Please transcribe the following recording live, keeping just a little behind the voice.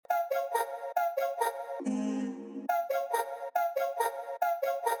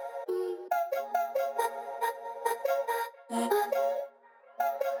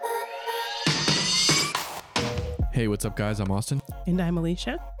Hey, what's up, guys? I'm Austin. And I'm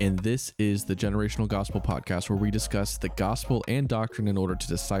Alicia. And this is the Generational Gospel Podcast, where we discuss the gospel and doctrine in order to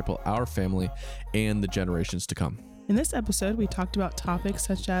disciple our family and the generations to come. In this episode, we talked about topics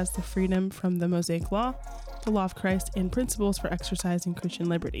such as the freedom from the Mosaic Law, the law of Christ, and principles for exercising Christian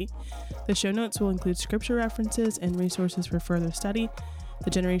liberty. The show notes will include scripture references and resources for further study.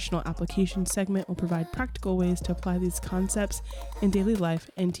 The generational application segment will provide practical ways to apply these concepts in daily life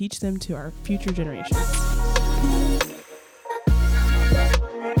and teach them to our future generations.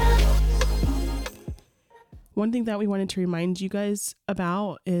 One thing that we wanted to remind you guys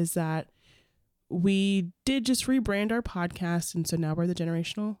about is that we did just rebrand our podcast, and so now we're the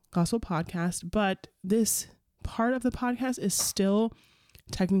Generational Gospel Podcast, but this part of the podcast is still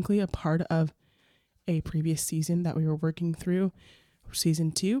technically a part of a previous season that we were working through,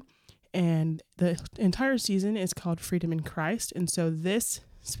 season 2, and the entire season is called Freedom in Christ, and so this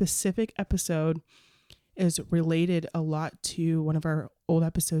specific episode is related a lot to one of our old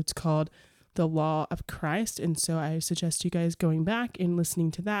episodes called The Law of Christ. And so I suggest you guys going back and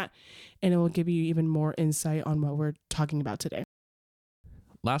listening to that, and it will give you even more insight on what we're talking about today.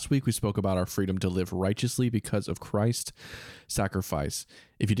 Last week, we spoke about our freedom to live righteously because of Christ's sacrifice.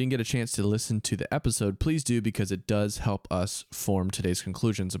 If you didn't get a chance to listen to the episode, please do, because it does help us form today's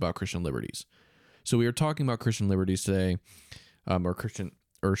conclusions about Christian liberties. So we are talking about Christian liberties today,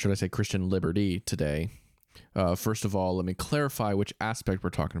 Christian liberty today. First of all, let me clarify which aspect we're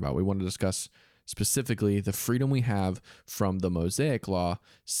talking about. We want to discuss specifically the freedom we have from the Mosaic Law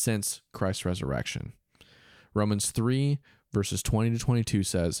since Christ's resurrection. Romans 3, verses 20 to 22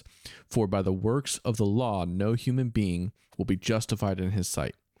 says, "For by the works of the law no human being will be justified in his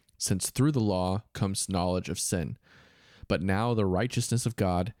sight, since through the law comes knowledge of sin. But now the righteousness of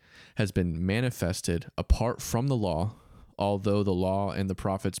God has been manifested apart from the law, although the law and the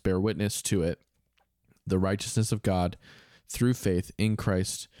prophets bear witness to it, the righteousness of God through faith in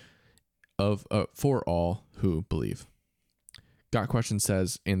Christ for all who believe." Got Question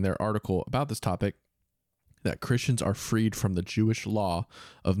says in their article about this topic that Christians are freed from the Jewish law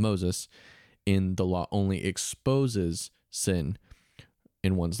of Moses, in the law only exposes sin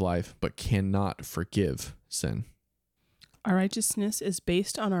in one's life, but cannot forgive sin. Our righteousness is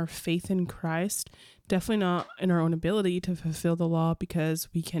based on our faith in Christ, definitely not in our own ability to fulfill the law, because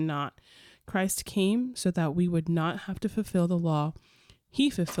we cannot. Christ came so that we would not have to fulfill the law. He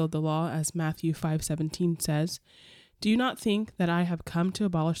fulfilled the law, as Matthew 5:17 says. "Do you not think that I have come to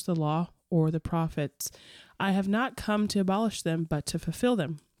abolish the law or the prophets? I have not come to abolish them, but to fulfill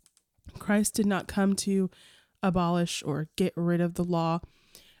them." Christ did not come to abolish or get rid of the law.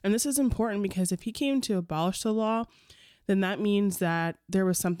 And this is important because if he came to abolish the law, then that means that there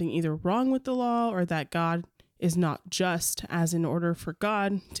was something either wrong with the law or that God is not just, as in order for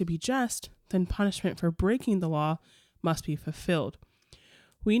God to be just, then punishment for breaking the law must be fulfilled.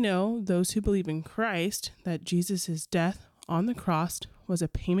 We know, those who believe in Christ, that Jesus' death on the cross was a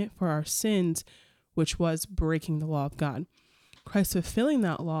payment for our sins, which was breaking the law of God. Christ fulfilling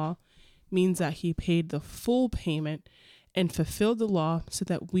that law means that he paid the full payment and fulfilled the law so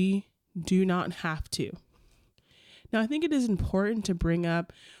that we do not have to. Now, I think it is important to bring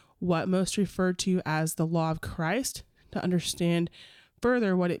up what most refer to as the law of Christ to understand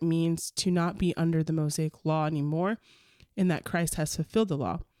further what it means to not be under the Mosaic law anymore, and that Christ has fulfilled the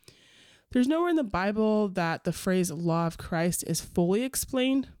law. There's nowhere in the Bible that the phrase law of Christ is fully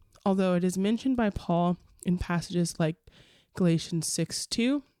explained, although it is mentioned by Paul in passages like Galatians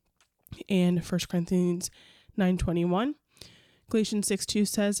 6:2 and 1 Corinthians 9:21. Galatians 6:2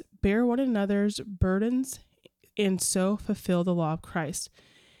 says, "Bear one another's burdens and so fulfill the law of Christ."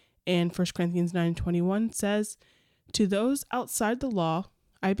 And 1 Corinthians 9:21 says, "To those outside the law,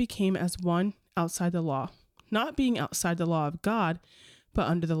 I became as one outside the law, not being outside the law of God, but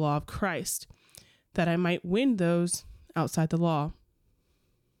under the law of Christ, that I might win those outside the law."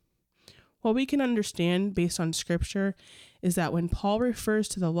 What we can understand based on scripture is that when Paul refers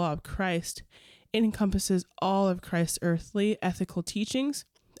to the law of Christ, it encompasses all of Christ's earthly ethical teachings,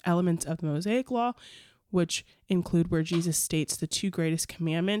 elements of the Mosaic law, which include where Jesus states the two greatest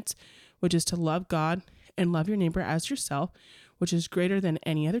commandments, which is to love God and love your neighbor as yourself, which is greater than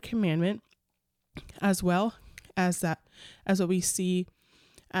any other commandment, as well as what we see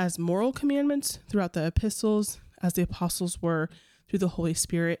as moral commandments throughout the epistles, as the apostles were through the Holy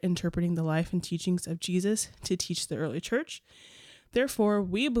Spirit interpreting the life and teachings of Jesus to teach the early church. Therefore,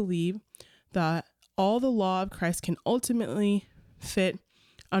 we believe that all the law of Christ can ultimately fit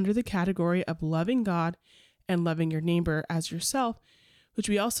under the category of loving God and loving your neighbor as yourself, which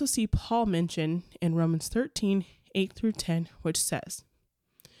we also see Paul mention in Romans 13:8-10, which says,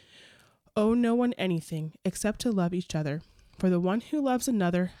 Owe no one anything except to love each other. For the one who loves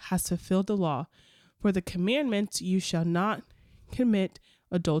another has fulfilled the law. For the commandments, you shall not commit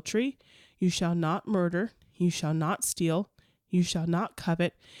adultery, you shall not murder, you shall not steal, you shall not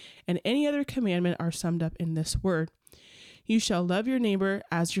covet, and any other commandment are summed up in this word. You shall love your neighbor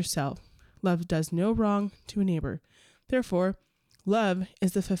as yourself. Love does no wrong to a neighbor. Therefore, love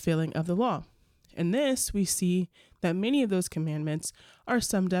is the fulfilling of the law. In this, we see that many of those commandments are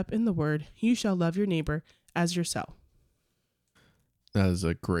summed up in the word, you shall love your neighbor as yourself. That is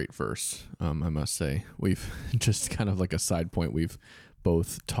a great verse, I must say. We've just kind of like a side point, we've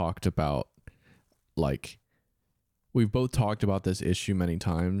both talked about this issue many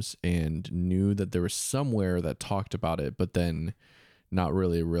times and knew that there was somewhere that talked about it, but then not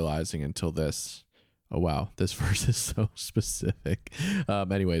really realizing until this. Oh, wow, this verse is so specific.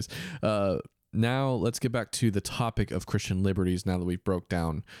 Now let's get back to the topic of Christian liberties now that we've broke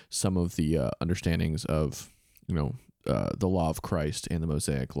down some of the understandings of, the law of Christ and the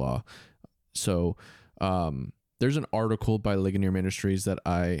Mosaic law. So there's an article by Ligonier Ministries that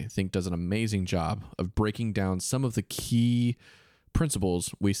I think does an amazing job of breaking down some of the key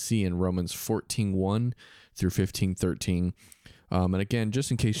principles we see in Romans 14:1 through 15:13. And again,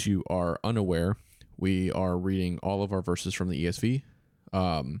 just in case you are unaware, we are reading all of our verses from the ESV.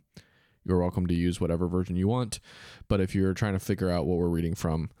 You're welcome to use whatever version you want, but if you're trying to figure out what we're reading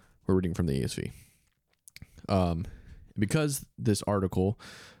from the ESV. Because this article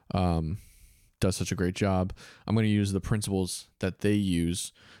does such a great job, I'm going to use the principles that they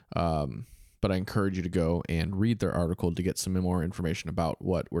use, but I encourage you to go and read their article to get some more information about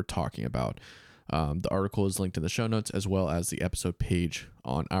what we're talking about. The article is linked in the show notes as well as the episode page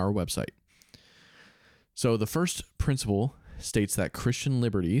on our website. So the first principle states that Christian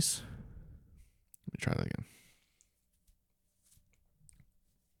liberties... Let me try that again.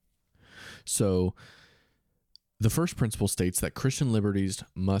 So the first principle states that Christian liberties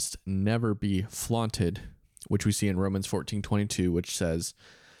must never be flaunted, which we see in Romans 14:22, which says,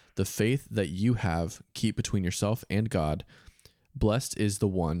 "The faith that you have, keep between yourself and God. Blessed is the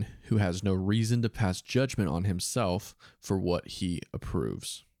one who has no reason to pass judgment on himself for what he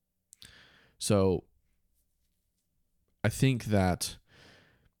approves." So I think that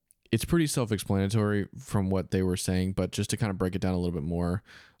it's pretty self-explanatory from what they were saying, but just to kind of break it down a little bit more,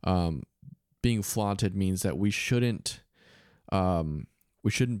 being flaunted means that we shouldn't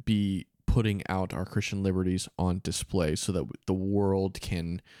be putting out our Christian liberties on display so that the world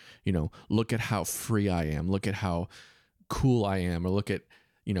can, look at how free I am, look at how cool I am, or look at,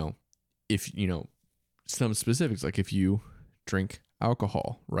 if, some specifics, like if you drink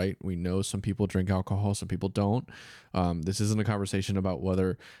alcohol, right? We know some people drink alcohol, some people don't. This isn't a conversation about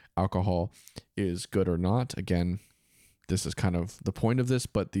whether alcohol is good or not. Again, this is kind of the point of this,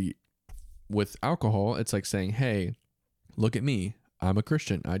 but with alcohol, it's like saying, hey, look at me. I'm a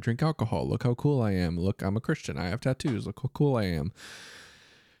Christian. I drink alcohol. Look how cool I am. Look, I'm a Christian. I have tattoos. Look how cool I am.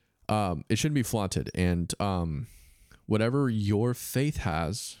 It shouldn't be flaunted. And whatever your faith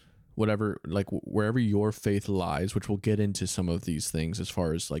has, wherever your faith lies, which we'll get into some of these things as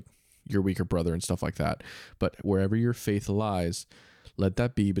far as like your weaker brother and stuff like that. But wherever your faith lies, let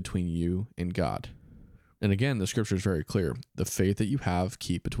that be between you and God. And again, the scripture is very clear. The faith that you have,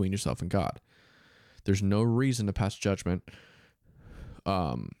 keep between yourself and God. There's no reason to pass judgment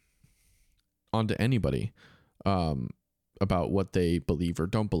onto anybody about what they believe or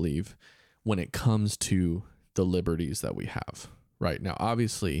don't believe when it comes to the liberties that we have. Right now,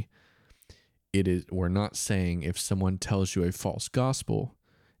 obviously, we're not saying if someone tells you a false gospel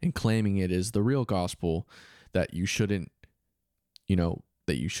and claiming it is the real gospel that you shouldn't,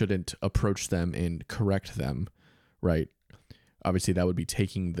 approach them and correct them, right? Obviously, that would be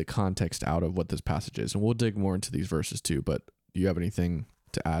taking the context out of what this passage is. And we'll dig more into these verses too, but do you have anything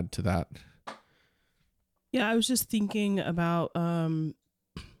to add to that? Yeah, I was just thinking about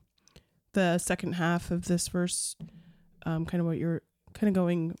the second half of this verse, kind of what you're kind of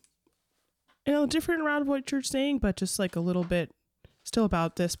going in a different route of what you're saying, but just like a little bit still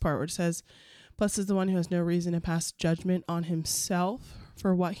about this part where it says, "Blessed is the one who has no reason to pass judgment on himself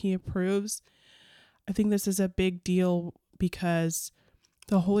for what he approves." I think this is a big deal because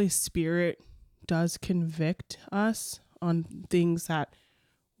the Holy Spirit does convict us on things that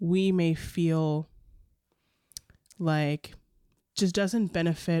we may feel like just doesn't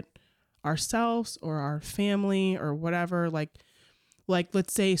benefit ourselves or our family or whatever. Like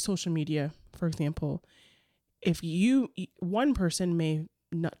let's say social media, for example. If one person may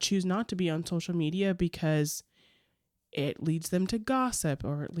choose not to be on social media because it leads them to gossip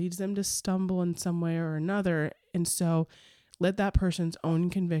or it leads them to stumble in some way or another. And so let that person's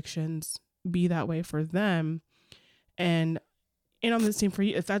own convictions be that way for them. And on the same for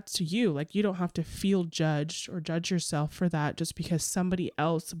you, if that's to you, like, you don't have to feel judged or judge yourself for that just because somebody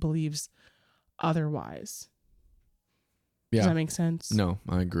else believes otherwise. Yeah. Does that make sense? No,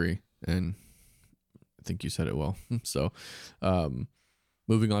 I agree. And I think you said it well. So,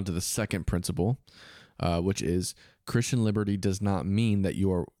 moving on to the second principle, which is Christian liberty does not mean that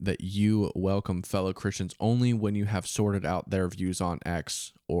you welcome fellow Christians only when you have sorted out their views on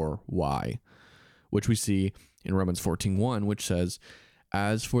X or Y, which we see in Romans 14:1, which says,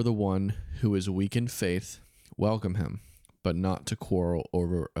 "As for the one who is weak in faith, welcome him, but not to quarrel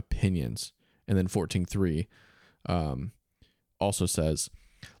over opinions." And then 14:3 also says,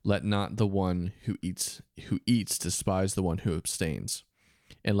 "Let not the one who eats despise the one who abstains,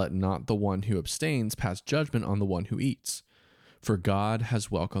 and let not the one who abstains pass judgment on the one who eats, for God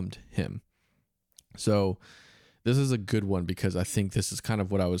has welcomed him." So this is a good one, because I think this is kind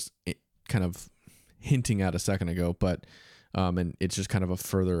of what I was kind of hinting at a second ago, but and it's just kind of a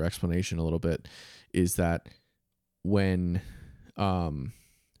further explanation a little bit, is that when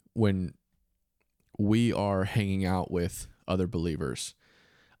we are hanging out with other believers,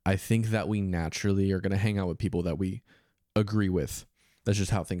 I think that we naturally are going to hang out with people that we agree with. That's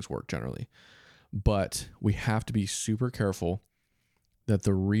just how things work generally. But we have to be super careful that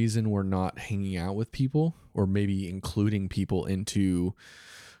the reason we're not hanging out with people, or maybe including people into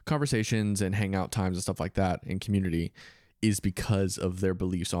conversations and hangout times and stuff like that in community, is because of their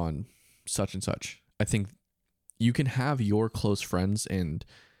beliefs on such and such. I think you can have your close friends and,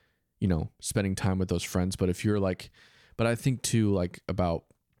 spending time with those friends. But if you're but I think too, about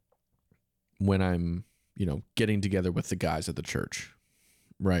when I'm, getting together with the guys at the church,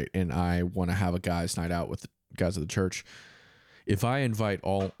 right? And I want to have a guys' night out with the guys at the church. If I invite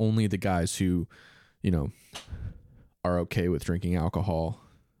only the guys who, are okay with drinking alcohol,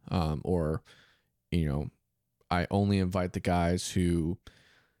 or, I only invite the guys who,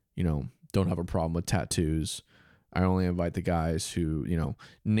 don't have a problem with tattoos. I only invite the guys who,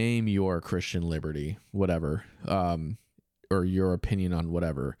 name your Christian liberty, whatever, or your opinion on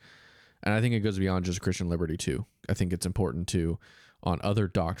whatever. And I think it goes beyond just Christian liberty too. I think it's important too on other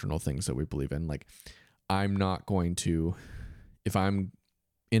doctrinal things that we believe in. I'm not going to, if I'm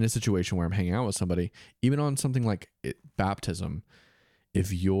in a situation where I'm hanging out with somebody, even on something like baptism,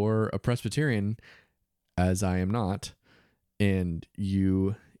 if you're a Presbyterian, as I am not, and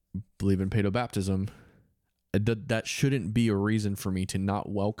you believe in paedobaptism, that shouldn't be a reason for me to not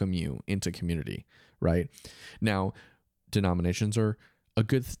welcome you into community, right? Now, denominations are a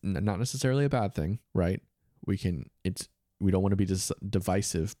good, not necessarily a bad thing, right? We don't want to be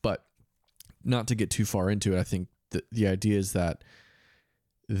divisive, but not to get too far into it. I think the idea is that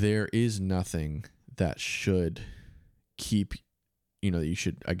there is nothing that should keep, that you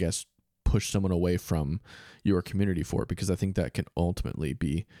should, I guess, push someone away from your community for it, because I think that can ultimately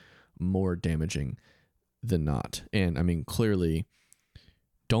be more damaging than not. And I mean, clearly,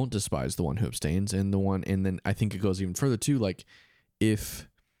 don't despise the one who abstains, and then I think it goes even further too. If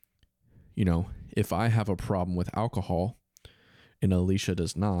I have a problem with alcohol and Alicia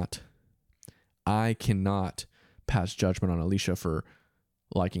does not, I cannot pass judgment on Alicia for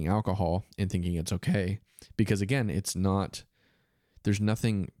liking alcohol and thinking it's okay, because again, there's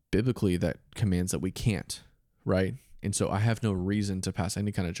nothing biblically that commands that we can't, right? And so I have no reason to pass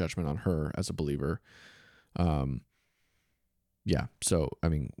any kind of judgment on her as a believer. Yeah. So, I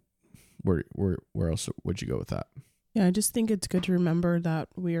mean, where else would you go with that? Yeah, I just think it's good to remember that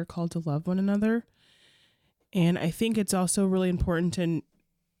we are called to love one another. And I think it's also really important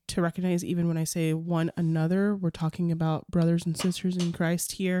to recognize, even when I say one another, we're talking about brothers and sisters in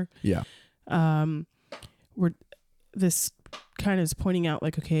Christ here. Yeah. This kind of is pointing out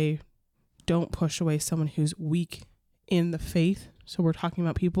okay, don't push away someone who's weak in the faith. So we're talking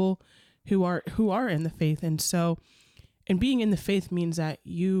about people who are in the faith. And so, and being in the faith means that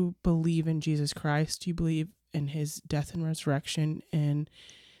you believe in Jesus Christ, you believe in his death and resurrection, and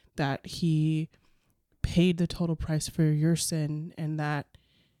that he paid the total price for your sin, and that,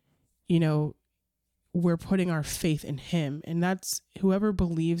 we're putting our faith in him. And that's, whoever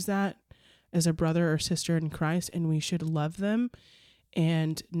believes that as a brother or sister in Christ, and we should love them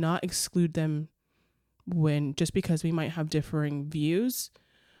and not exclude them just because we might have differing views.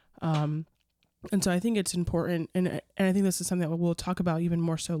 And so I think it's important, and I think this is something that we'll talk about even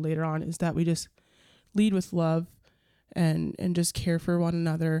more so later on, is that we just lead with love and just care for one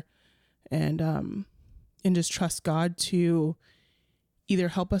another, and just trust God to either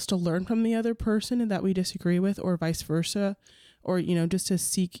help us to learn from the other person that we disagree with, or vice versa, or, just to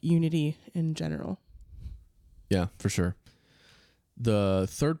seek unity in general. Yeah, for sure. The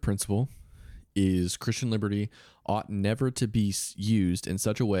third principle is Christian liberty ought never to be used in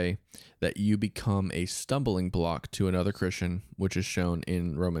such a way that you become a stumbling block to another Christian, which is shown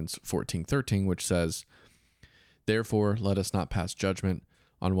in Romans 14:13, which says, "Therefore, let us not pass judgment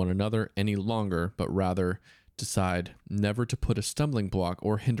on one another any longer, but rather decide never to put a stumbling block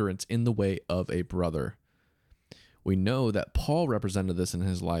or hindrance in the way of a brother." We know that Paul represented this in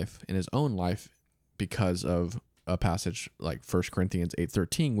his life, in his own life, because of a passage like 1 Corinthians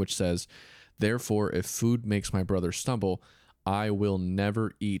 8:13, which says, "Therefore, if food makes my brother stumble, I will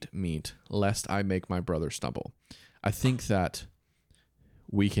never eat meat, lest I make my brother stumble." I think that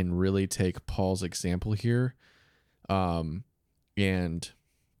we can really take Paul's example here, and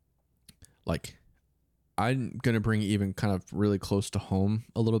like, I'm going to bring it even kind of really close to home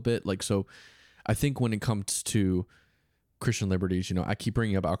a little bit. Like, so I think when it comes to Christian liberties, I keep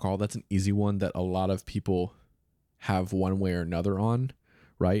bringing up alcohol. That's an easy one that a lot of people have one way or another on,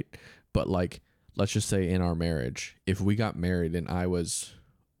 right? But like, let's just say in our marriage, if we got married and I was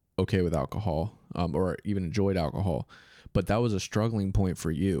okay with alcohol, or even enjoyed alcohol, but that was a struggling point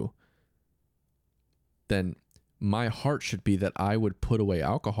for you, then my heart should be that I would put away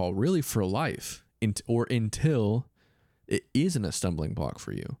alcohol really for life, or until it isn't a stumbling block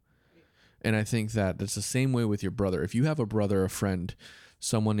for you. And I think that that's the same way with your brother. If you have a brother, a friend,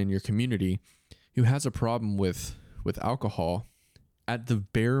 someone in your community who has a problem with alcohol, at the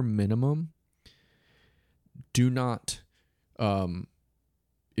bare minimum, do not,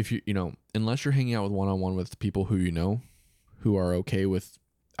 if unless you're hanging out with one-on-one with people who are okay with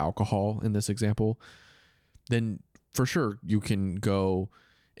alcohol in this example, then for sure you can go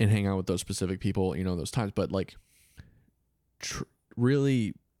and hang out with those specific people, those times. But like,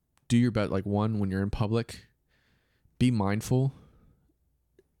 really do your best. Like, one, when you're in public, be mindful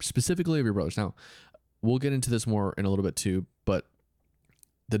specifically of your brothers. Now, we'll get into this more in a little bit too, but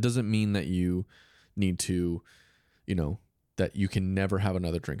that doesn't mean that you need to, that you can never have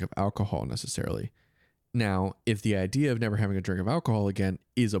another drink of alcohol necessarily. Now, if the idea of never having a drink of alcohol again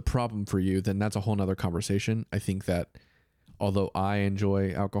is a problem for you, then that's a whole nother conversation. I think that although I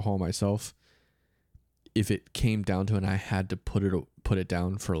enjoy alcohol myself, if it came down to it and I had to put it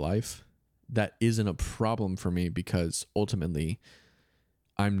down for life, that isn't a problem for me, because ultimately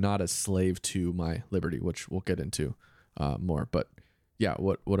I'm not a slave to my liberty, which we'll get into more. But yeah,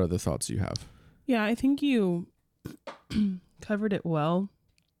 what other thoughts do you have? Yeah, I think you covered it well.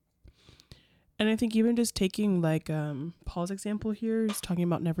 And I think even just taking like Paul's example here, he's talking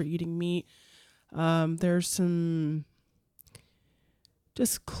about never eating meat. There's some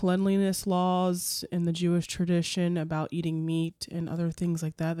just cleanliness laws in the Jewish tradition about eating meat and other things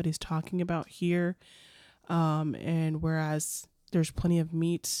like that he's talking about here. And whereas there's plenty of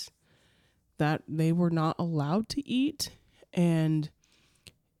meats that they were not allowed to eat, and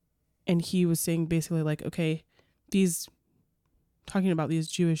he was saying basically like, okay, talking about these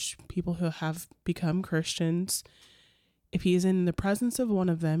Jewish people who have become Christians, if he is in the presence of one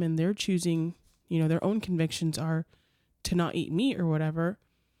of them and they're choosing, their own convictions are to not eat meat or whatever,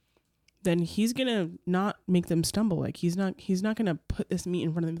 then he's going to not make them stumble. Like, he's not going to put this meat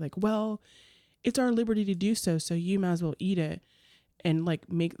in front of them like, well, it's our liberty to do so, so you might as well eat it, and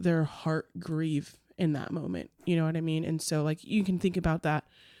like make their heart grieve in that moment. You know what I mean? And so like, you can think about that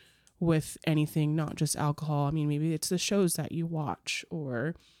with anything, not just alcohol. I mean, maybe it's the shows that you watch,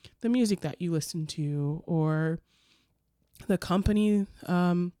 or the music that you listen to, or the company,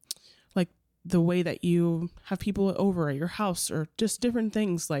 like the way that you have people over at your house, or just different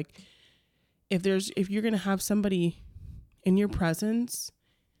things. Like, if you're going to have somebody in your presence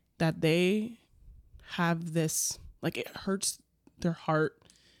that they have this, like, it hurts their heart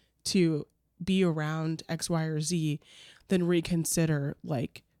to be around X, Y, or Z, then reconsider,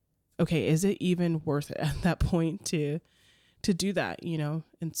 like, okay, is it even worth it at that point to do that,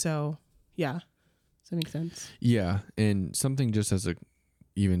 And so, yeah. Does that make sense? Yeah. And something just as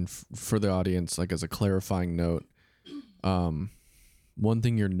for the audience, like as a clarifying note, one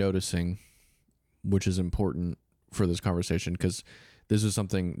thing you're noticing, which is important for this conversation, because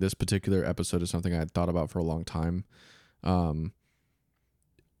this particular episode is something I had thought about for a long time.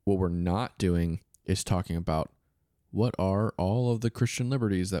 What we're not doing is talking about what are all of the Christian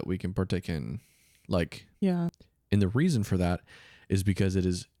liberties that we can partake in? Like, yeah. And the reason for that is because it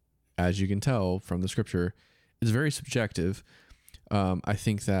is, as you can tell from the scripture, it's very subjective. I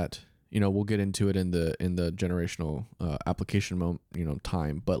think that, we'll get into it in the generational application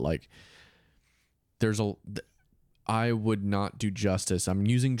time, but like, I would not do justice. I'm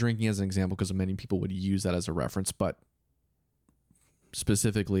using drinking as an example because many people would use that as a reference, but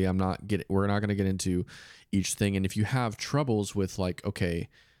specifically, we're not going to get into each thing. And if you have troubles with like, okay,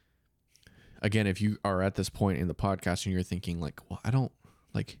 again, if you are at this point in the podcast and you're thinking like, well, I don't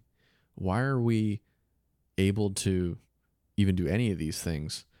like, why are we able to even do any of these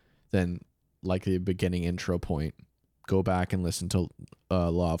things? Then like the beginning intro point, go back and listen to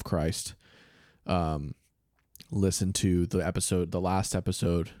Law of Christ. Listen to the last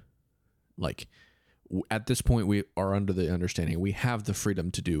episode. Like at this point, we are under the understanding we have the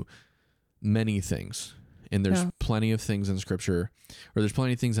freedom to do many things. And there's plenty of things in scripture, or there's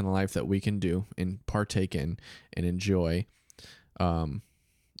plenty of things in life that we can do and partake in and enjoy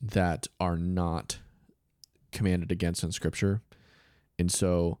that are not commanded against in scripture. And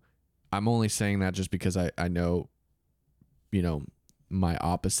so I'm only saying that just because I know, my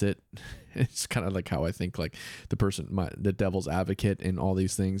opposite. It's kind of like how I think, like the devil's advocate in all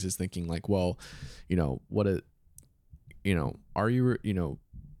these things is thinking like, well, are you,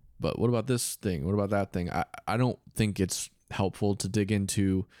 but what about this thing? What about that thing? I don't think it's helpful to dig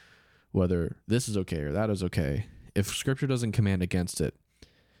into whether this is okay or that is okay. If scripture doesn't command against it,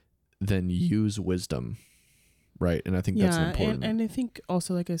 then use wisdom. Right. And I think that's important. And I think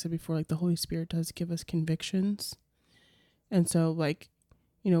also, like I said before, like the Holy Spirit does give us convictions. And so like,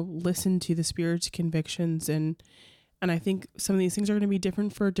 listen to the Spirit's convictions. And I think some of these things are going to be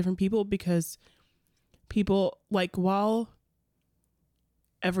different for different people, because people like, let's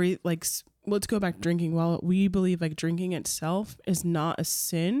go back to drinking. While we believe like drinking itself is not a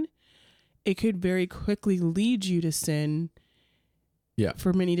sin, it could very quickly lead you to sin. Yeah.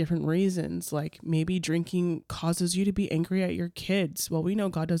 For many different reasons. Like maybe drinking causes you to be angry at your kids. Well, we know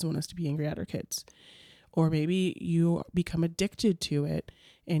God doesn't want us to be angry at our kids. Or maybe you become addicted to it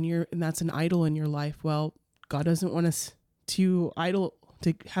and that's an idol in your life. Well, God doesn't want us to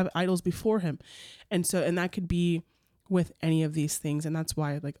have idols before him. And that could be with any of these things. And that's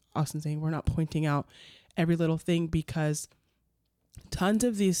why, like Austin saying, we're not pointing out every little thing, because tons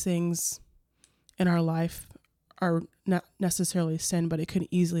of these things in our life are not necessarily sin, but it could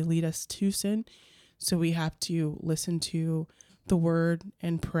easily lead us to sin. So we have to listen to the word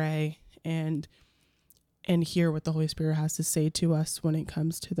and pray and hear what the Holy Spirit has to say to us when it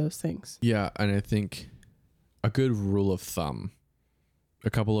comes to those things. Yeah. And I think a good rule of thumb, a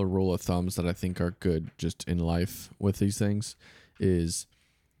couple of rule of thumbs that I think are good just in life with these things is,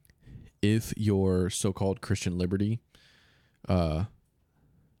 if your so-called Christian liberty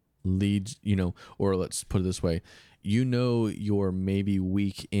leads, or let's put it this way, you're maybe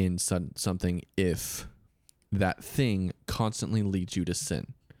weak in something if that thing constantly leads you to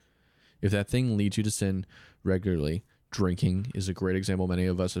sin. If that thing leads you to sin regularly, drinking is a great example. Many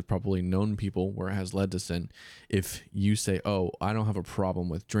of us have probably known people where it has led to sin. If you say, oh, I don't have a problem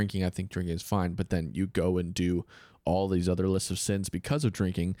with drinking, I think drinking is fine, but then you go and do all these other lists of sins because of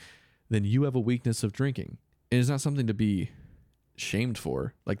drinking, then you have a weakness of drinking. And it's not something to be shamed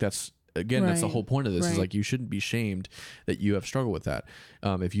for. Like that's the whole point of this is like, you shouldn't be shamed that you have struggled with that.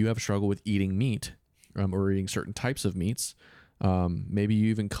 If you have struggled with eating meat or eating certain types of meats, maybe you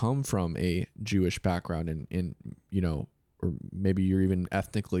even come from a Jewish background and or maybe you're even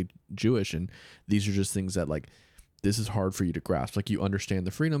ethnically Jewish, and these are just things that like, this is hard for you to grasp. Like you understand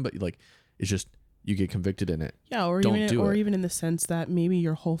the freedom, but like, it's just, you get convicted in it. Yeah. Or even in the sense that maybe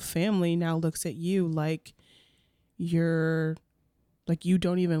your whole family now looks at you like you're like, you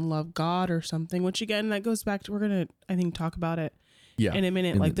don't even love God or something, which again, that goes back to, we're going to, I think, talk about it in a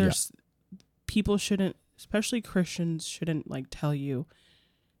minute. Like people shouldn't, especially Christians, shouldn't like tell you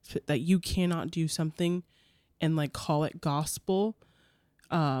that you cannot do something and like call it gospel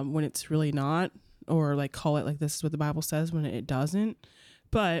when it's really not, or like call it like this is what the Bible says when it doesn't.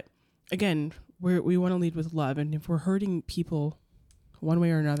 But again, we want to lead with love, and if we're hurting people one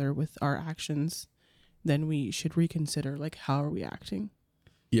way or another with our actions, then we should reconsider like, how are we acting?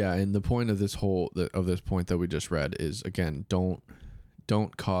 Yeah, and the point of this point that we just read is, again, don't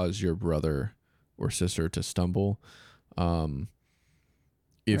cause your brother or sister to stumble.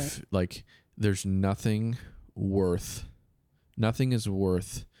 If like, there's nothing is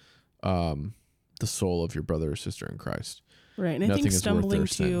worth the soul of your brother or sister in Christ. Right. And nothing I think stumbling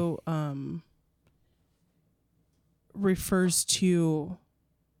to refers to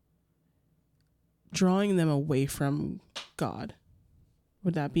drawing them away from God.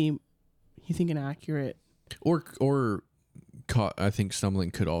 Would that be, you think, an accurate? Or I think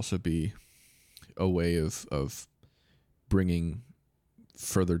stumbling could also be a way of bringing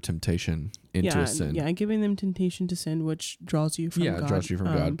further temptation into a sin. Yeah, giving them temptation to sin, which draws you from God. Yeah, draws you from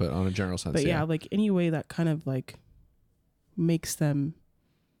God, but on a general sense. But yeah, like any way that kind of like makes them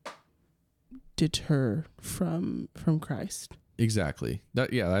deter from Christ. Exactly.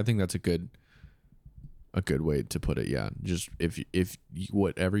 I think that's a good way to put it. Yeah. Just if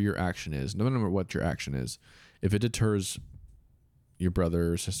whatever your action is, no matter what your action is, if it deters your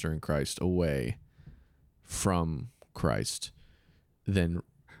brother or sister in Christ away from Christ, then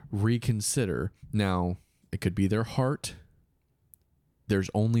reconsider. Now, it could be their heart. There's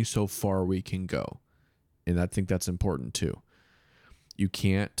only so far we can go. And I think that's important too. You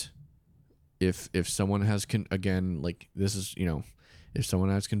can't, if someone has, if someone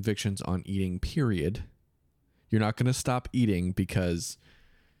has convictions on eating, period, you're not going to stop eating because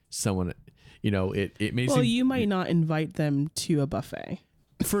someone, it may Well, you might not invite them to a buffet.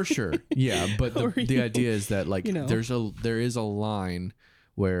 For sure. Yeah. But the idea is that there is a line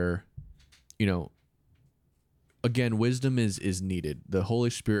where, again, wisdom is needed. The Holy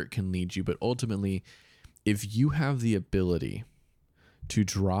Spirit can lead you, but ultimately, if you have the ability to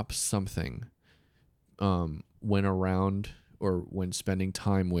drop something when around or when spending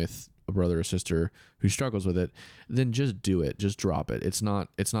time with a brother or sister who struggles with it, then just do it. Just drop it. It's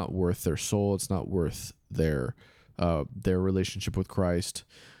not worth their soul. It's not worth their relationship with Christ.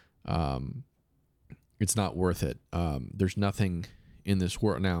 It's not worth it. There's nothing in this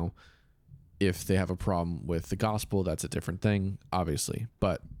world. Now, if they have a problem with the gospel, that's a different thing, obviously.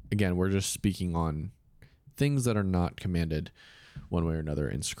 But again, we're just speaking on things that are not commanded one way or another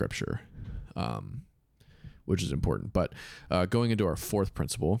in Scripture, which is important. But going into our fourth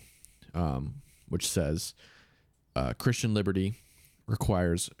principle, which says Christian liberty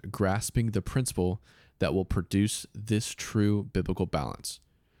requires grasping the principle that will produce this true biblical balance.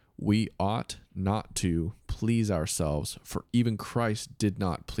 We ought not to please ourselves, for even Christ did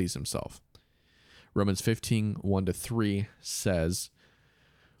not please himself. Romans 15:1-3 says,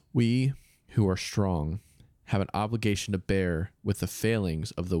 we who are strong have an obligation to bear with the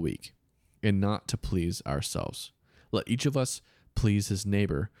failings of the weak and not to please ourselves. Let each of us please his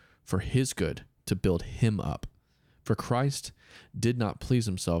neighbor for his good, to build him up. For Christ did not please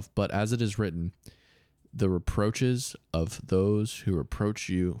himself, but as it is written, the reproaches of those who reproach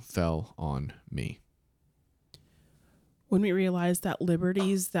you fell on me. When we realize that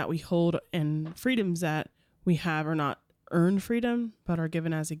liberties that we hold and freedoms that we have are not earned freedom, but are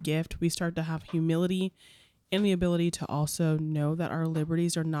given as a gift, we start to have humility and the ability to also know that our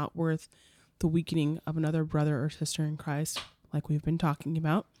liberties are not worth the weakening of another brother or sister in Christ, like we've been talking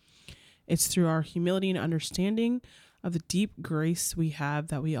about. It's through our humility and understanding of the deep grace we have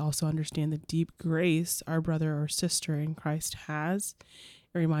that we also understand the deep grace our brother or sister in Christ has.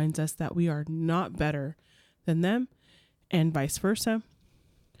 It reminds us that we are not better than them, and vice versa.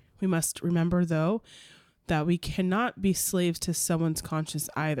 We must remember, though, that we cannot be slaves to someone's conscience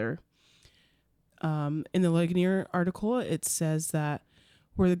either. In the Ligonier article, it says that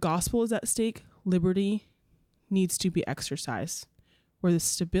where the gospel is at stake, liberty needs to be exercised. Where the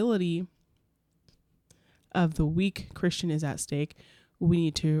stability of the weak Christian is at stake, we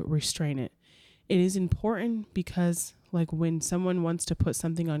need to restrain it. It is important because, like, when someone wants to put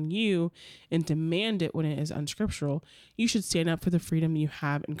something on you and demand it when it is unscriptural, you should stand up for the freedom you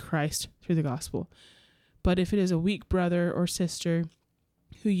have in Christ through the gospel. But if it is a weak brother or sister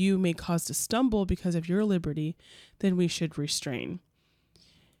who you may cause to stumble because of your liberty, then we should restrain.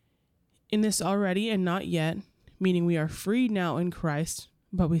 In this already and not yet, meaning we are free now in Christ,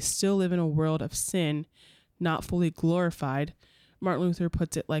 but we still live in a world of sin, not fully glorified, Martin Luther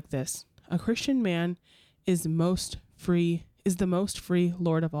puts it like this: a Christian man is the most free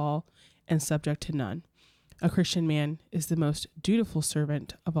Lord of all and subject to none. A Christian man is the most dutiful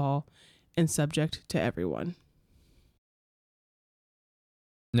servant of all and subject to everyone.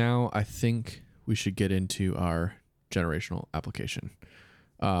 Now, I think we should get into our generational application.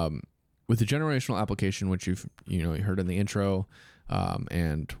 With the generational application, which you heard in the intro,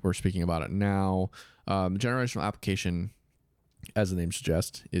 and we're speaking about it now, generational application, as the name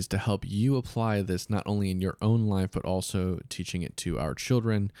suggests, is to help you apply this not only in your own life, but also teaching it to our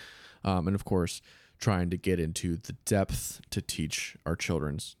children. And of course, trying to get into the depth to teach our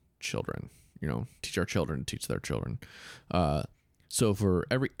children's children, teach our children to teach their children. So for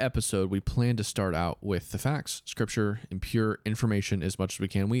every episode, we plan to start out with the facts, scripture, and pure information as much as we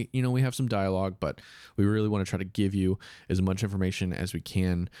can. We have some dialogue, but we really want to try to give you as much information as we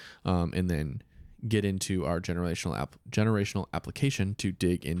can, and then get into our generational application to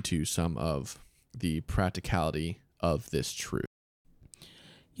dig into some of the practicality of this truth.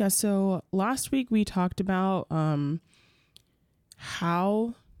 Yeah, so last week we talked about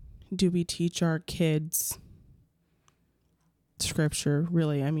how do we teach our kids scripture,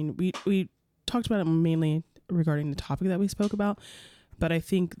 really. I mean, we talked about it mainly regarding the topic that we spoke about, But I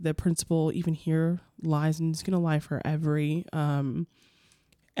think the principle even here lies, and it's going to lie for every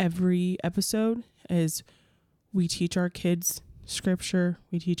episode, is we teach our kids scripture.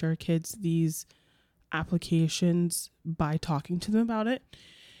 We teach our kids these applications by talking to them about it,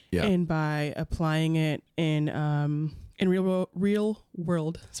 and by applying it in real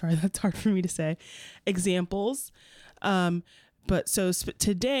world. Sorry, that's hard for me to say. Examples. But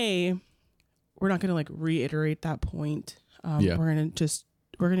today we're not going to like reiterate that point. We're going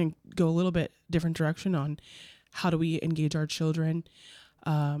to go a little bit different direction on how do we engage our children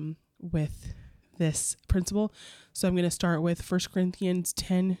with this principle. So I'm going to start with 1 Corinthians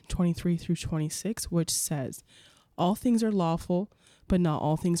 10:23 through 26, which says, all things are lawful, but not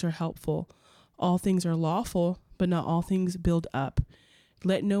all things are helpful. All things are lawful, but not all things build up.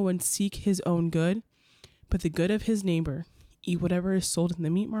 Let no one seek his own good, but the good of his neighbor. Eat whatever is sold in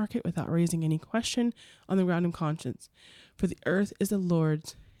the meat market without raising any question on the ground of conscience. For the earth is the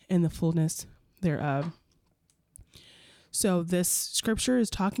Lord's and the fullness thereof. So this scripture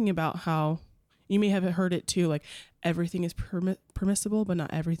is talking about how, you may have heard it too, like everything is permissible, but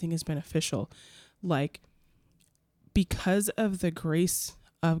not everything is beneficial. Like, because of the grace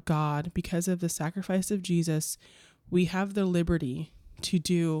of God, because of the sacrifice of Jesus, we have the liberty to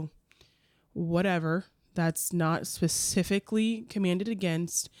do whatever that's not specifically commanded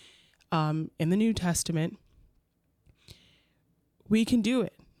against in the New Testament. We can do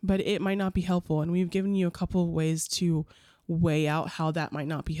it, but it might not be helpful. And we've given you a couple of ways to weigh out how that might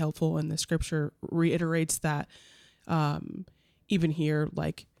not be helpful. And the scripture reiterates that even here,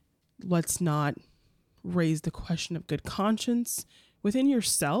 like, let's not raise the question of good conscience within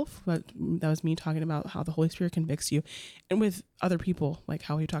yourself. But that was me talking about how the Holy Spirit convicts you, and with other people, like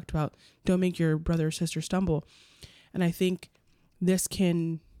how we talked about don't make your brother or sister stumble. And I think this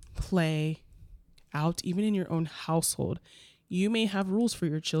can play out even in your own household. You may have rules for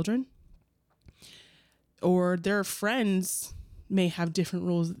your children, or their friends may have different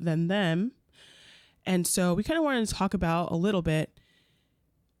rules than them. And so we kind of wanted to talk about a little bit,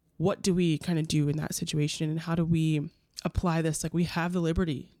 what do we kind of do in that situation, and how do we apply this? Like, we have the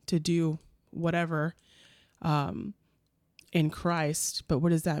liberty to do whatever in Christ, but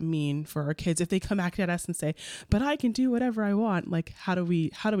what does that mean for our kids if they come back at us and say, but I can do whatever I want? Like, how do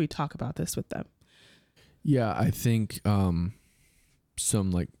we talk about this with them? Yeah, I think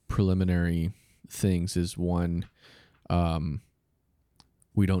some like preliminary things is one,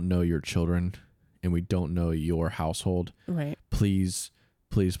 we don't know your children and we don't know your household. Right. Please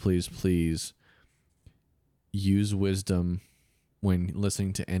use wisdom when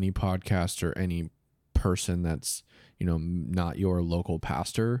listening to any podcast or any person that's, not your local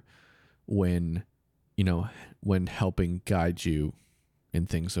pastor, when helping guide you in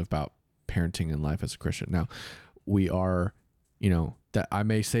things about parenting and life as a Christian. Now, we are, that I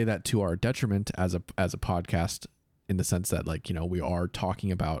may say that to our detriment as a podcast, in the sense that, like, we are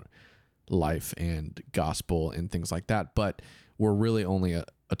talking about life and gospel and things like that, but we're really only a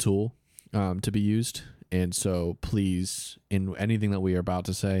tool to be used. And so please, in anything that we are about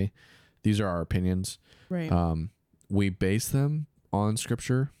to say, these are our opinions. Right. We base them on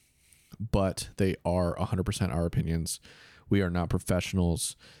scripture, but they are 100% our opinions. We are not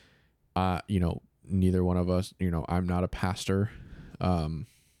professionals. Neither one of us, I'm not a pastor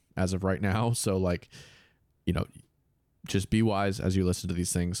as of right now. So, like, just be wise as you listen to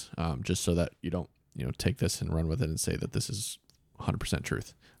these things, just so that you don't, take this and run with it and say that this is 100%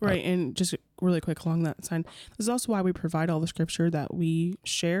 truth. Right. And just really quick along that sign, this is also why we provide all the scripture that we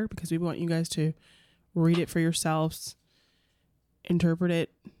share, because we want you guys to read it for yourselves, interpret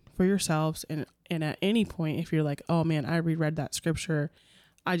it for yourselves. And at any point, if you're like, oh man, I reread that scripture,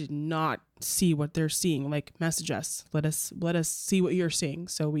 I did not see what they're seeing, like, message us. Let us see what you're seeing,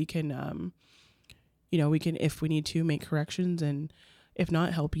 so we can, we can, if we need to, make corrections, and if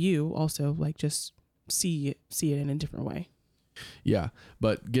not, help you also, like, just see it in a different way. Yeah.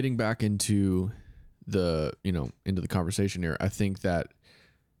 But getting back into the conversation here, I think that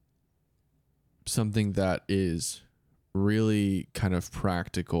something that is really kind of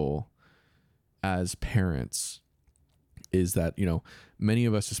practical as parents is that, many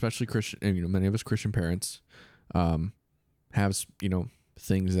of us, especially Christian, many of us Christian parents, have,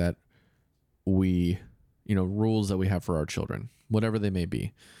 things that we, rules that we have for our children, whatever they may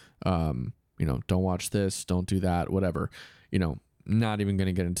be. Don't watch this, don't do that, whatever, not even going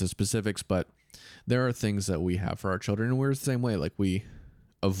to get into specifics, but there are things that we have for our children, and we're the same way. Like, we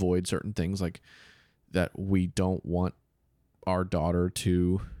avoid certain things, like that we don't want our daughter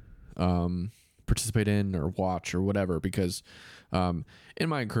to, participate in or watch or whatever, because, in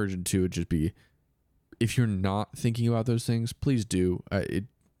my encouragement to would just be, if you're not thinking about those things, please do. It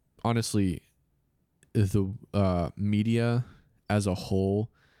honestly, the media as a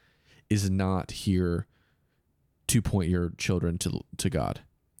whole is not here to point your children to God.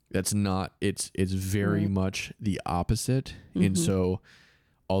 That's not. It's very much the opposite. And so,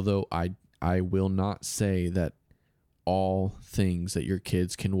 although I will not say that all things that your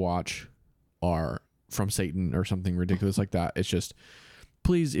kids can watch are from Satan or something ridiculous like that. It's just,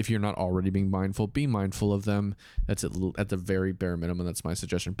 please, if you're not already being mindful, be mindful of them. That's at the very bare minimum. That's my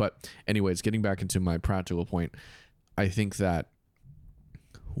suggestion. But anyways, getting back into my practical point, I think that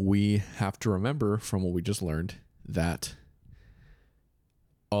we have to remember from what we just learned that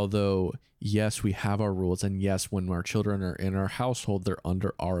although, yes, we have our rules, and yes, when our children are in our household, they're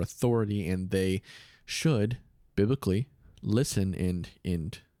under our authority, and they should biblically listen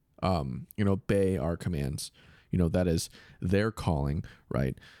and obey our commands. That is their calling,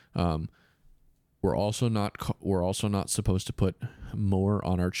 right? We're also not supposed to put more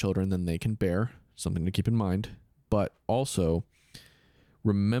on our children than they can bear. Something to keep in mind. But also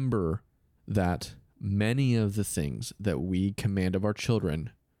remember that many of the things that we command of our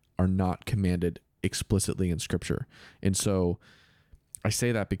children are not commanded explicitly in Scripture. And so I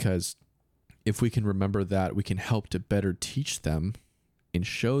say that because if we can remember that, we can help to better teach them and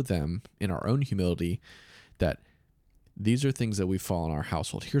show them in our own humility that these are things that we fall in our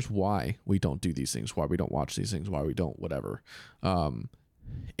household. Here's why we don't do these things, why we don't watch these things, why we don't whatever.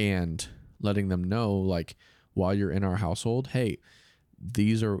 And letting them know, like, while you're in our household, hey,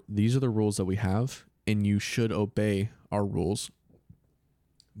 these are the rules that we have, and you should obey our rules.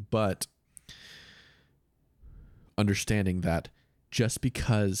 But understanding that just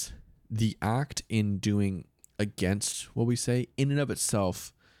because the act in doing against what we say, in and of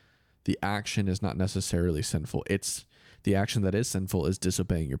itself, the action is not necessarily sinful. It's the action that is sinful is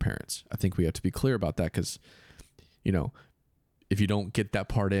disobeying your parents. I think we have to be clear about that because, if you don't get that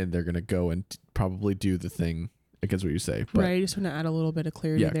part in, they're going to go and probably do the thing against what you say. But, right. I just want to add a little bit of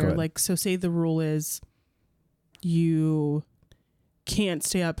clarity there. Like, so say the rule is you can't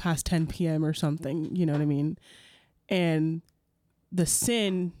stay up past 10 p.m. or something, you know what I mean? And the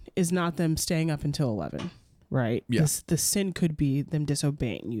sin is not them staying up until 11, right? Yeah. The sin could be them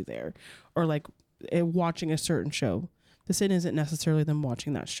disobeying you there, or like watching a certain show. The sin isn't necessarily them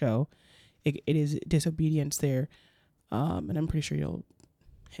watching that show. It is disobedience there. And I'm pretty sure you'll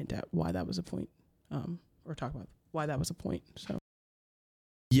hint at why that was a point, or talk about why that was a point. So,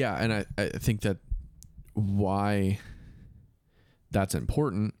 yeah. And I think that why that's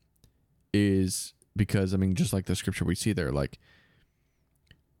important is because, just like the scripture we see there, like,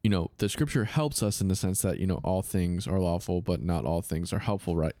 the scripture helps us in the sense that, all things are lawful, but not all things are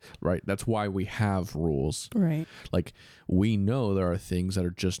helpful, right? Right. That's why we have rules. Right. Like, we know there are things that are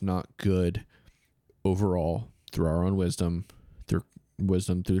just not good overall through our own wisdom through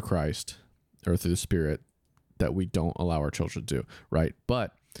Christ or through the Spirit that we don't allow our children to do. Right.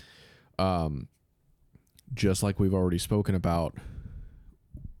 But, just like we've already spoken about,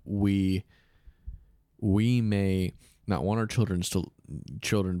 we may not want our children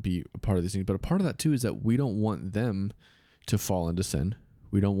be a part of these things, but a part of that too is that we don't want them to fall into sin.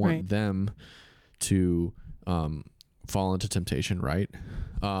 We don't want them to fall into temptation, right?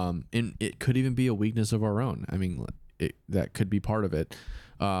 And it could even be a weakness of our own. That could be part of it.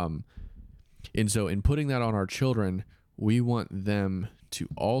 And so in putting that on our children, we want them to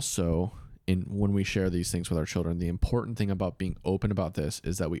also, when we share these things with our children, the important thing about being open about this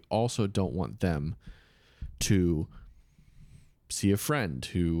is that we also don't want them to see a friend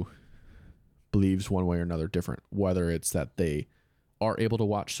who believes one way or another different, whether it's that they are able to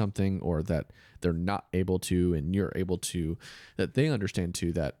watch something or that they're not able to and you're able to, that they understand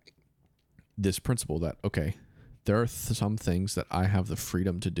too that this principle that, okay, there are some things that I have the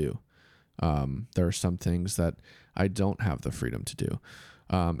freedom to do. There are some things that I don't have the freedom to do.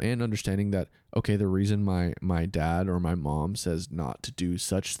 And understanding that, okay, the reason my dad or my mom says not to do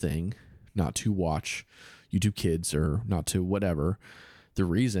such thing, not to watch YouTube Kids or not to whatever, the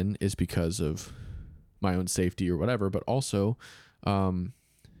reason is because of my own safety or whatever, but also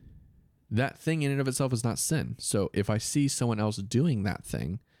that thing in and of itself is not sin. So if I see someone else doing that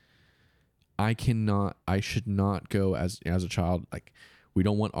thing, I should not go as a child. Like, we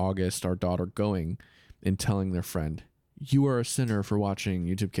don't want August, our daughter, going and telling their friend, you are a sinner for watching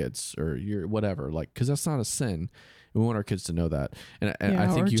YouTube Kids or you're whatever, like, because that's not a sin. We want our kids to know that. And I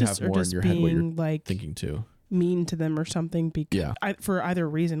think you have more in your head what you're like thinking too. Mean to them or something because for either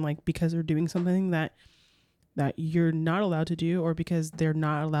reason, like because they're doing something that you're not allowed to do or because they're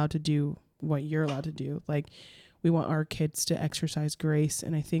not allowed to do what you're allowed to do. Like, we want our kids to exercise grace.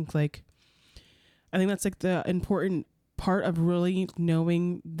 And I think like I think that's like the important part of really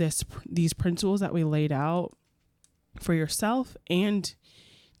knowing these principles that we laid out for yourself, and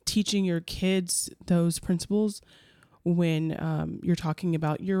teaching your kids those principles when you're talking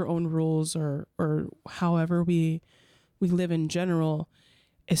about your own rules, or however we live in general,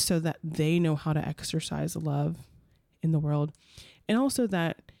 is so that they know how to exercise love in the world. And also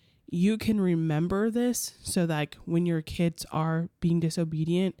that you can remember this, so that like, when your kids are being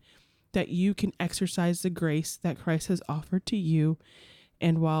disobedient, that you can exercise the grace that Christ has offered to you.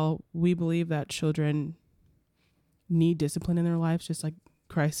 And while we believe that children need discipline in their lives, just like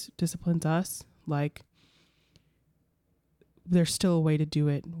Christ disciplines us, like, there's still a way to do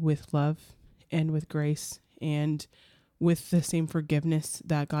it with love and with grace and with the same forgiveness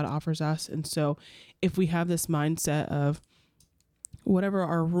that God offers us. And so if we have this mindset of whatever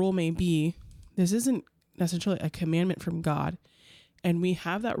our rule may be, this isn't necessarily a commandment from God, and we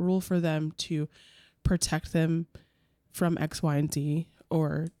have that rule for them to protect them from X, Y, and Z,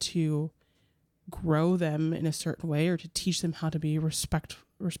 or to grow them in a certain way, or to teach them how to be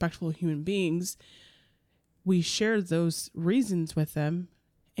respectful human beings, we share those reasons with them.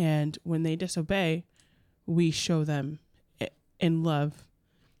 And when they disobey, we show them in love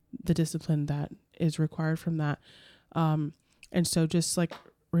the discipline that is required from that. And so just like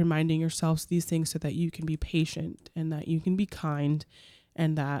reminding yourselves these things so that you can be patient, and that you can be kind,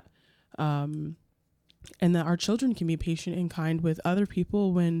 and that our children can be patient and kind with other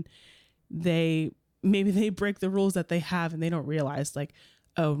people when they break the rules that they have, and they don't realize, like,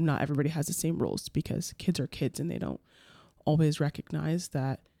 oh, not everybody has the same rules, because kids are kids and they don't always recognize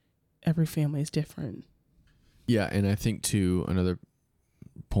that every family is different. Yeah. And I think too, another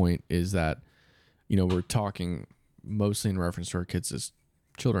point is that, we're talking mostly in reference to our kids as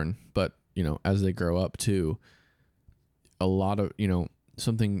children, but as they grow up too, a lot of,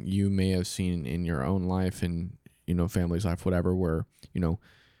 something you may have seen in your own life and, family's life, whatever, where,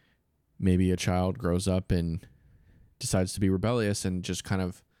 maybe a child grows up and decides to be rebellious and just kind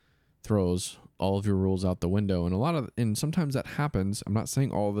of throws all of your rules out the window. And sometimes that happens. I'm not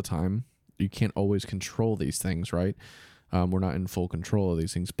saying all the time. You can't always control these things, right? We're not in full control of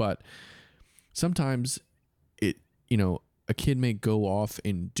these things, but sometimes a kid may go off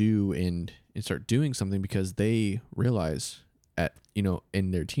and do and start doing something because they realize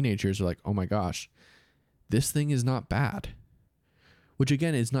in their teenage years, they're like, oh my gosh, this thing is not bad. Which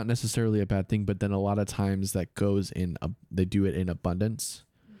again is not necessarily a bad thing, but then a lot of times that goes in, they do it in abundance.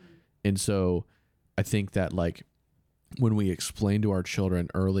 Mm-hmm. And so I think that like when we explain to our children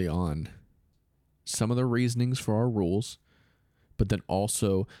early on some of the reasonings for our rules, but then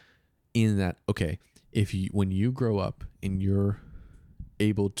also in that, okay, when you grow up and you're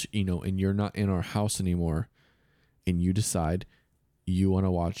able to, and you're not in our house anymore, and you decide you want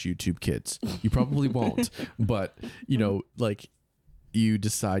to watch YouTube Kids, you probably won't, but like you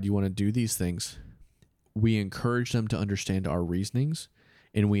decide you want to do these things, we encourage them to understand our reasonings,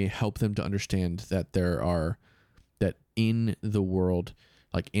 and we help them to understand that that in the world,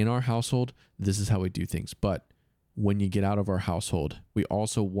 like in our household, this is how we do things. But when you get out of our household, we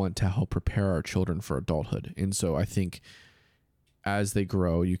also want to help prepare our children for adulthood. And so I think as they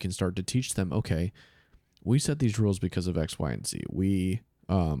grow, you can start to teach them, okay, we set these rules because of X, Y, and Z.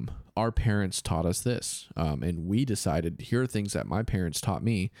 Our parents taught us this, and we decided here are things that my parents taught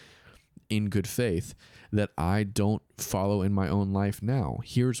me in good faith that I don't follow in my own life now.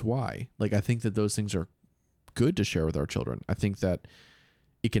 Here's why. Like, I think that those things are good to share with our children. I think that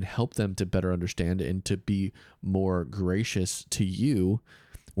it can help them to better understand and to be more gracious to you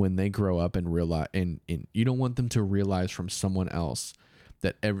when they grow up and realize, and you don't want them to realize from someone else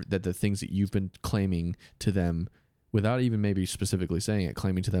that that the things that you've been claiming to them without even maybe specifically saying it,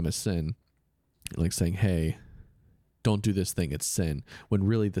 claiming to them as sin, like saying, hey, don't do this thing, it's sin, when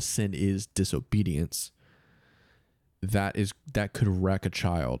really the sin is disobedience. That could wreck a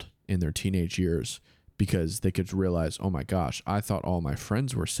child in their teenage years, because they could realize, oh my gosh, I thought all my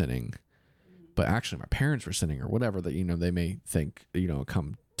friends were sinning, but actually my parents were sinning, or whatever that, they may think,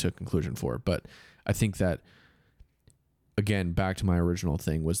 come to a conclusion for. But I think that, again, back to my original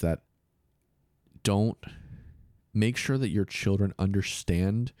thing, was that don't make sure that your children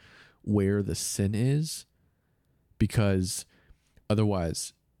understand where the sin is, because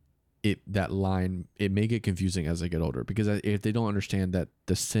otherwise that line, it may get confusing as they get older, because if they don't understand that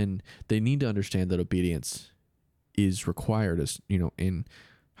the sin, they need to understand that obedience is required as, in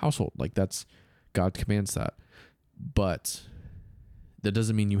household, like that's, God commands that. But that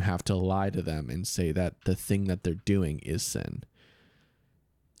doesn't mean you have to lie to them and say that the thing that they're doing is sin.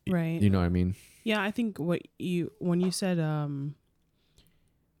 Right. You know what I mean? Yeah, I think when you said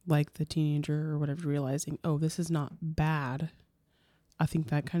like the teenager or whatever realizing, oh, this is not bad. I think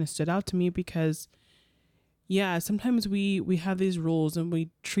that kind of stood out to me because, yeah, sometimes we have these rules and we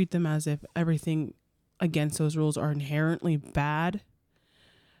treat them as if everything against those rules are inherently bad.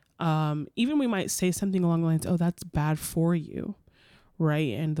 Even we might say something along the lines, oh, that's bad for you,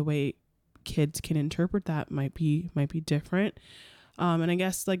 right? And the way kids can interpret that might be different. And I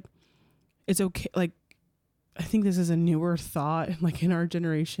guess like it's okay. Like I think this is a newer thought like in our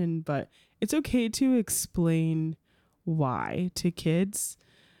generation, but it's okay to explain why to kids,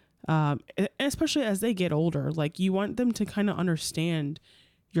 especially as they get older. Like you want them to kind of understand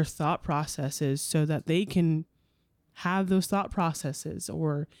your thought processes so that they can have those thought processes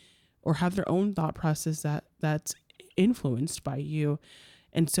or have their own thought process that's influenced by you.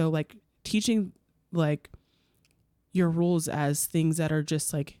 And so like teaching like your rules as things that are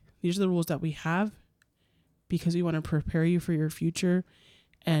just like, these are the rules that we have because we want to prepare you for your future,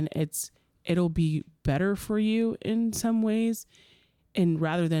 and it'll be better for you in some ways. And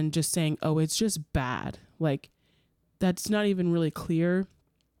rather than just saying, oh, it's just bad, like that's not even really clear.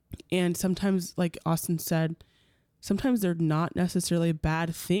 And sometimes, like Austin said, sometimes they're not necessarily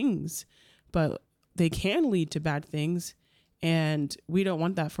bad things, but they can lead to bad things. And we don't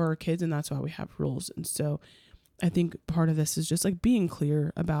want that for our kids. And that's why we have rules. And so I think part of this is just like being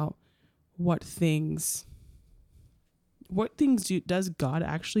clear about what things does God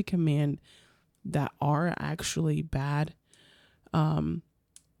actually command that are actually bad. And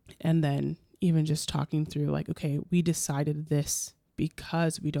then even just talking through like, okay, we decided this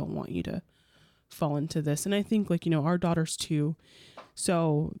because we don't want you to fall into this. And I think like, our daughters too.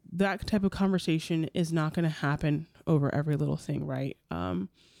 So that type of conversation is not going to happen over every little thing. Right.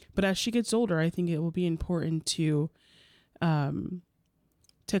 But as she gets older, I think it will be important to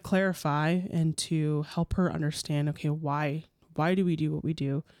clarify and to help her understand, okay, why do we do what we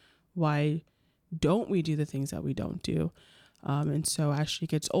do? Why don't we do the things that we don't do? And so as she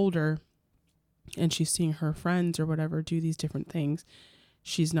gets older and she's seeing her friends or whatever do these different things,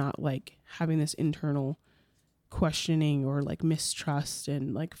 she's not like having this internal questioning or like mistrust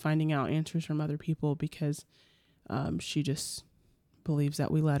and like finding out answers from other people because she just believes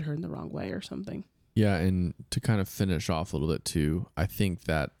that we led her in the wrong way or something. Yeah, and to kind of finish off a little bit too, I think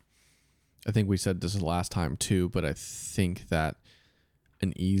we said this last time too, but I think that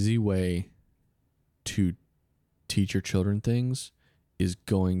an easy way to teach your children things is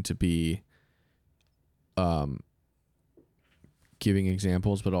going to be giving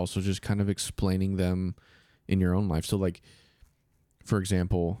examples, but also just kind of explaining them in your own life. So like, for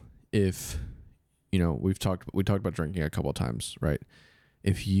example, if, we talked about drinking a couple of times, right?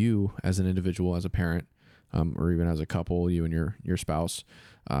 If you as an individual, as a parent, or even as a couple, you and your spouse,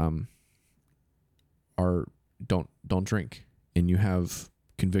 don't drink, and you have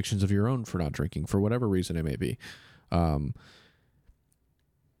convictions of your own for not drinking for whatever reason it may be,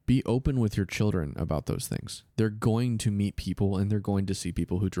 be open with your children about those things. They're going to meet people and they're going to see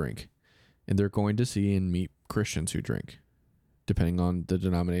people who drink, and they're going to see and meet Christians who drink. Depending on the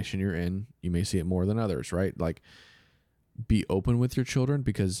denomination you're in, you may see it more than others, right? Like, be open with your children,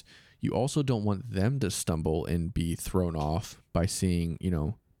 because you also don't want them to stumble and be thrown off by seeing,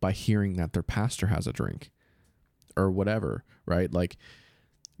 by hearing that their pastor has a drink or whatever, right? Like,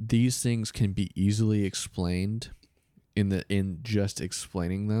 these things can be easily explained in just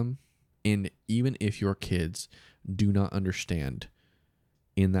explaining them. And even if your kids do not understand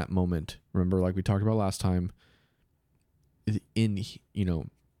in that moment, remember, like we talked about last time, it's in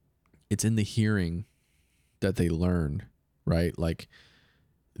the hearing that they learn, right? Like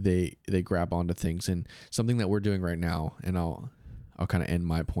they grab onto things. And something that we're doing right now, and I'll kind of end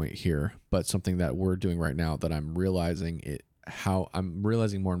my point here, but something that we're doing right now that I'm realizing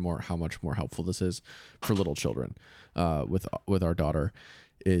more and more how much more helpful this is for little children, with our daughter,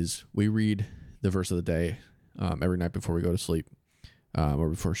 is we read the verse of the day every night before we go to sleep, or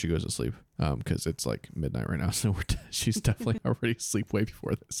before she goes to sleep, because it's like midnight right now, so she's definitely already asleep way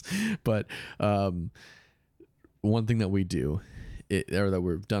before this. But one thing that we do, or that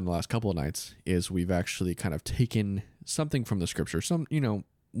we've done the last couple of nights, is we've actually kind of taken something from the scripture.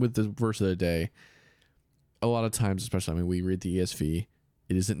 With the verse of the day, a lot of times, especially, we read the ESV.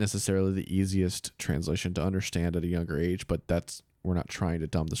 It isn't necessarily the easiest translation to understand at a younger age, but we're not trying to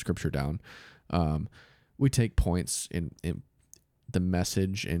dumb the scripture down. We take points in the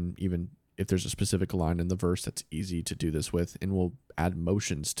message, and even if there's a specific line in the verse that's easy to do this with, and we'll add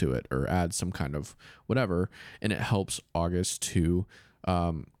motions to it or add some kind of whatever, and it helps August to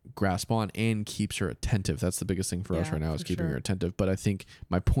grasp on and keeps her attentive. That's the biggest thing for us right now, is keeping her attentive. But I think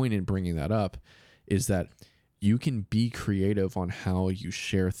my point in bringing that up is that you can be creative on how you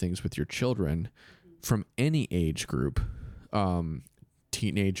share things with your children from any age group,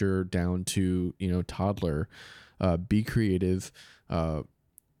 teenager down to, toddler. Be creative.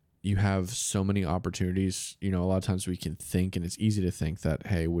 You have so many opportunities. A lot of times we can think, and it's easy to think that,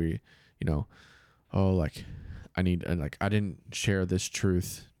 hey, I didn't share this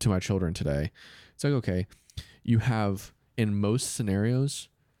truth to my children today. It's like, okay, you have, in most scenarios,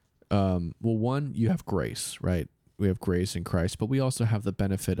 one, you have grace, right? We have grace in Christ, but we also have the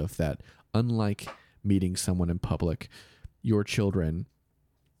benefit of that. Unlike meeting someone in public, your children,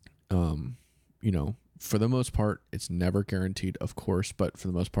 for the most part, it's never guaranteed, of course, but for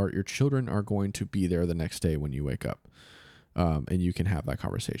the most part, your children are going to be there the next day when you wake up, and you can have that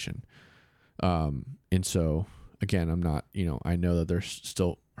conversation. And so, again, I'm not, I know that there's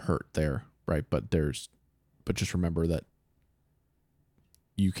still hurt there, right? But just remember that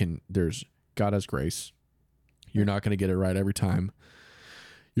God has grace. You're not going to get it right every time.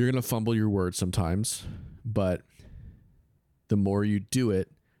 You're going to fumble your words sometimes, but the more you do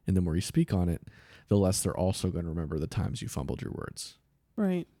it and the more you speak on it, the less they're also going to remember the times you fumbled your words.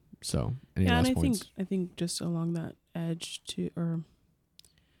 Right. So, any last points? I think just along that edge or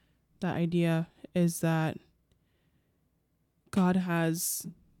that idea is that God has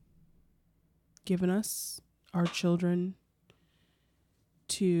given us our children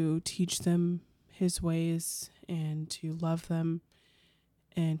to teach them his ways and to love them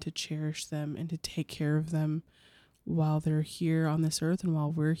and to cherish them and to take care of them while they're here on this earth and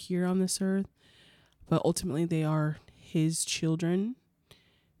while we're here on this earth. But ultimately they are his children,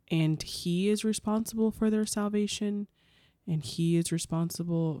 and he is responsible for their salvation, and he is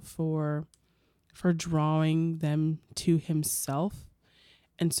responsible for drawing them to himself.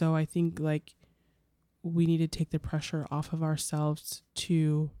 And so I think we need to take the pressure off of ourselves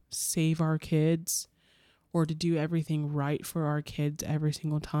to save our kids or to do everything right for our kids every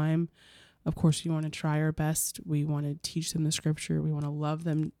single time. Of course, we want to try our best. We want to teach them the scripture. We want to love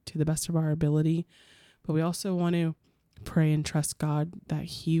them to the best of our ability. But we also want to pray and trust God that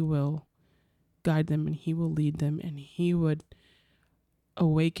he will guide them and he will lead them and he would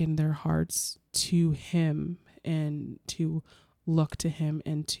awaken their hearts to him and to look to him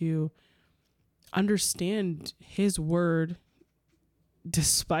and to understand his word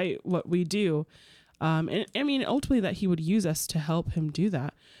despite what we do. And I mean, ultimately that he would use us to help him do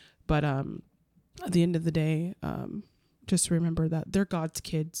that. But at the end of the day, just remember that they're God's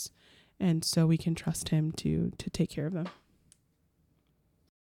kids. And so we can trust him to take care of them.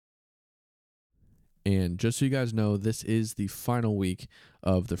 And just so you guys know, this is the final week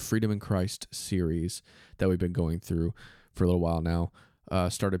of the Freedom in Christ series that we've been going through for a little while now.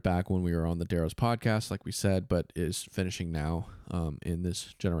 Started back when we were on the Darrow's podcast, like we said, but is finishing now in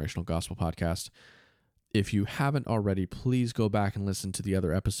this Generational Gospel podcast. If you haven't already, please go back and listen to the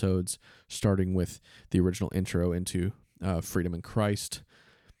other episodes, starting with the original intro into Freedom in Christ.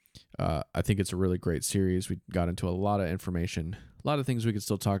 I think it's a really great series. We got into a lot of information, a lot of things we could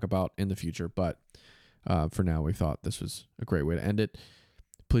still talk about in the future, but for now, we thought this was a great way to end it.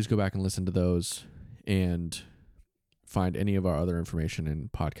 Please go back and listen to those and find any of our other information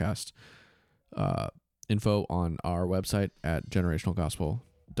and podcast info on our website at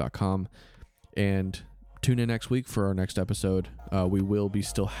generationalgospel.com. And tune in next week for our next episode. We will be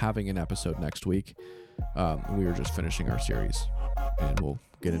still having an episode next week. We were just finishing our series, and we'll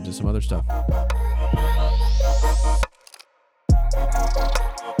get into some other stuff.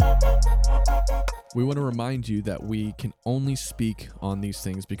 We want to remind you that we can only speak on these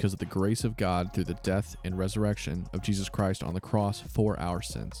things because of the grace of God through the death and resurrection of Jesus Christ on the cross for our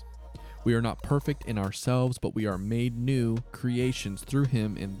sins. We are not perfect in ourselves, but we are made new creations through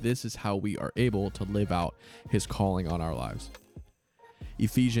him, and this is how we are able to live out his calling on our lives.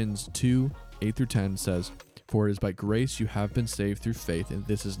 Ephesians 2:8-10 says, "For it is by grace you have been saved through faith, and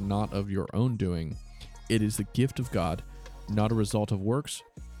this is not of your own doing. It is the gift of God, not a result of works,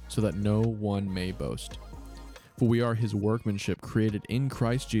 so that no one may boast. For we are his workmanship, created in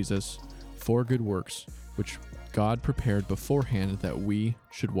Christ Jesus for good works, which God prepared beforehand that we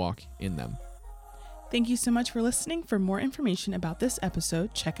should walk in them." Thank you so much for listening. For more information about this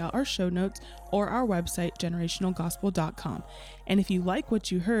episode, check out our show notes or our website, generationalgospel.com. And if you like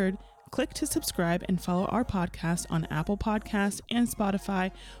what you heard, click to subscribe and follow our podcast on Apple Podcasts and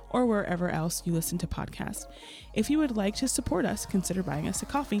Spotify or wherever else you listen to podcasts. If you would like to support us, consider buying us a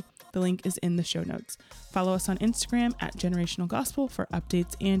coffee. The link is in the show notes. Follow us on Instagram at Generational Gospel for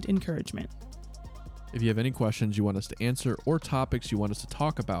updates and encouragement. If you have any questions you want us to answer or topics you want us to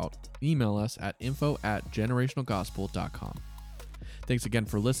talk about, email us at info@generationalgospel.com. Thanks again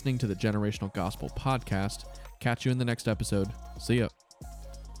for listening to the Generational Gospel podcast. Catch you in the next episode. See ya.